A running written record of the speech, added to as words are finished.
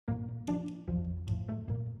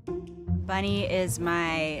Bunny is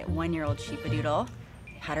my 1-year-old sheepadoodle.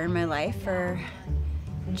 Had her in my life for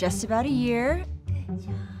just about a year.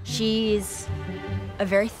 She's a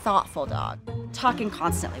very thoughtful dog, talking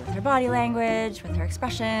constantly with her body language, with her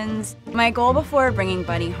expressions. My goal before bringing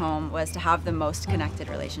Bunny home was to have the most connected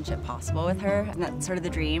relationship possible with her, and that's sort of the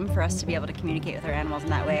dream, for us to be able to communicate with our animals in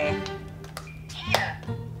that way.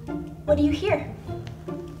 What do you hear?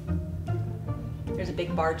 There's a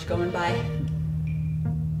big barge going by.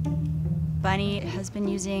 Bunny has been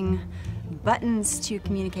using buttons to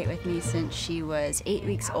communicate with me since she was 8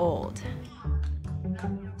 weeks old.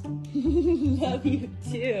 Love you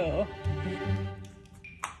too.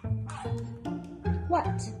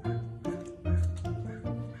 What?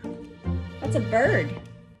 That's a bird.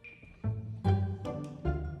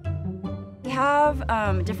 We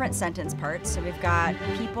have different sentence parts. So we've got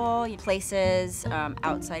people, places,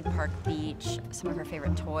 outside park, beach, some of her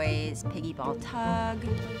favorite toys, piggy ball tug. Do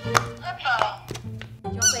you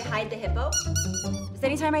want to play hide the hippo? Because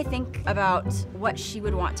anytime I think about what she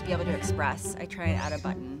would want to be able to express, I try and add a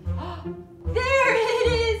button. There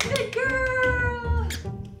it is, good girl!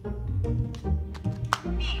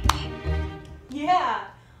 Beach. Yeah,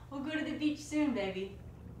 we'll go to the beach soon, baby.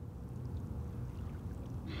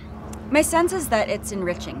 My sense is that it's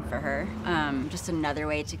enriching for her, just another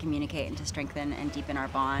way to communicate and to strengthen and deepen our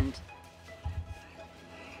bond.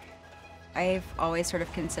 I've always sort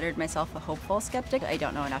of considered myself a hopeful skeptic. I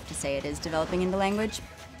don't know enough to say it is developing into language.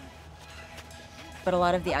 But a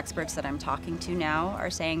lot of the experts that I'm talking to now are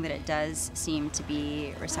saying that it does seem to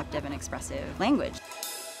be receptive and expressive language.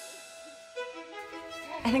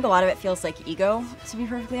 I think a lot of it feels like ego, to be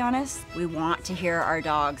perfectly honest. We want to hear our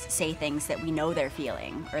dogs say things that we know they're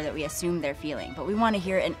feeling or that we assume they're feeling, but we want to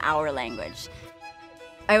hear it in our language.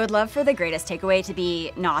 I would love for the greatest takeaway to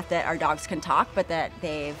be not that our dogs can talk, but that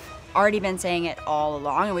they've already been saying it all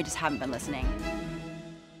along and we just haven't been listening.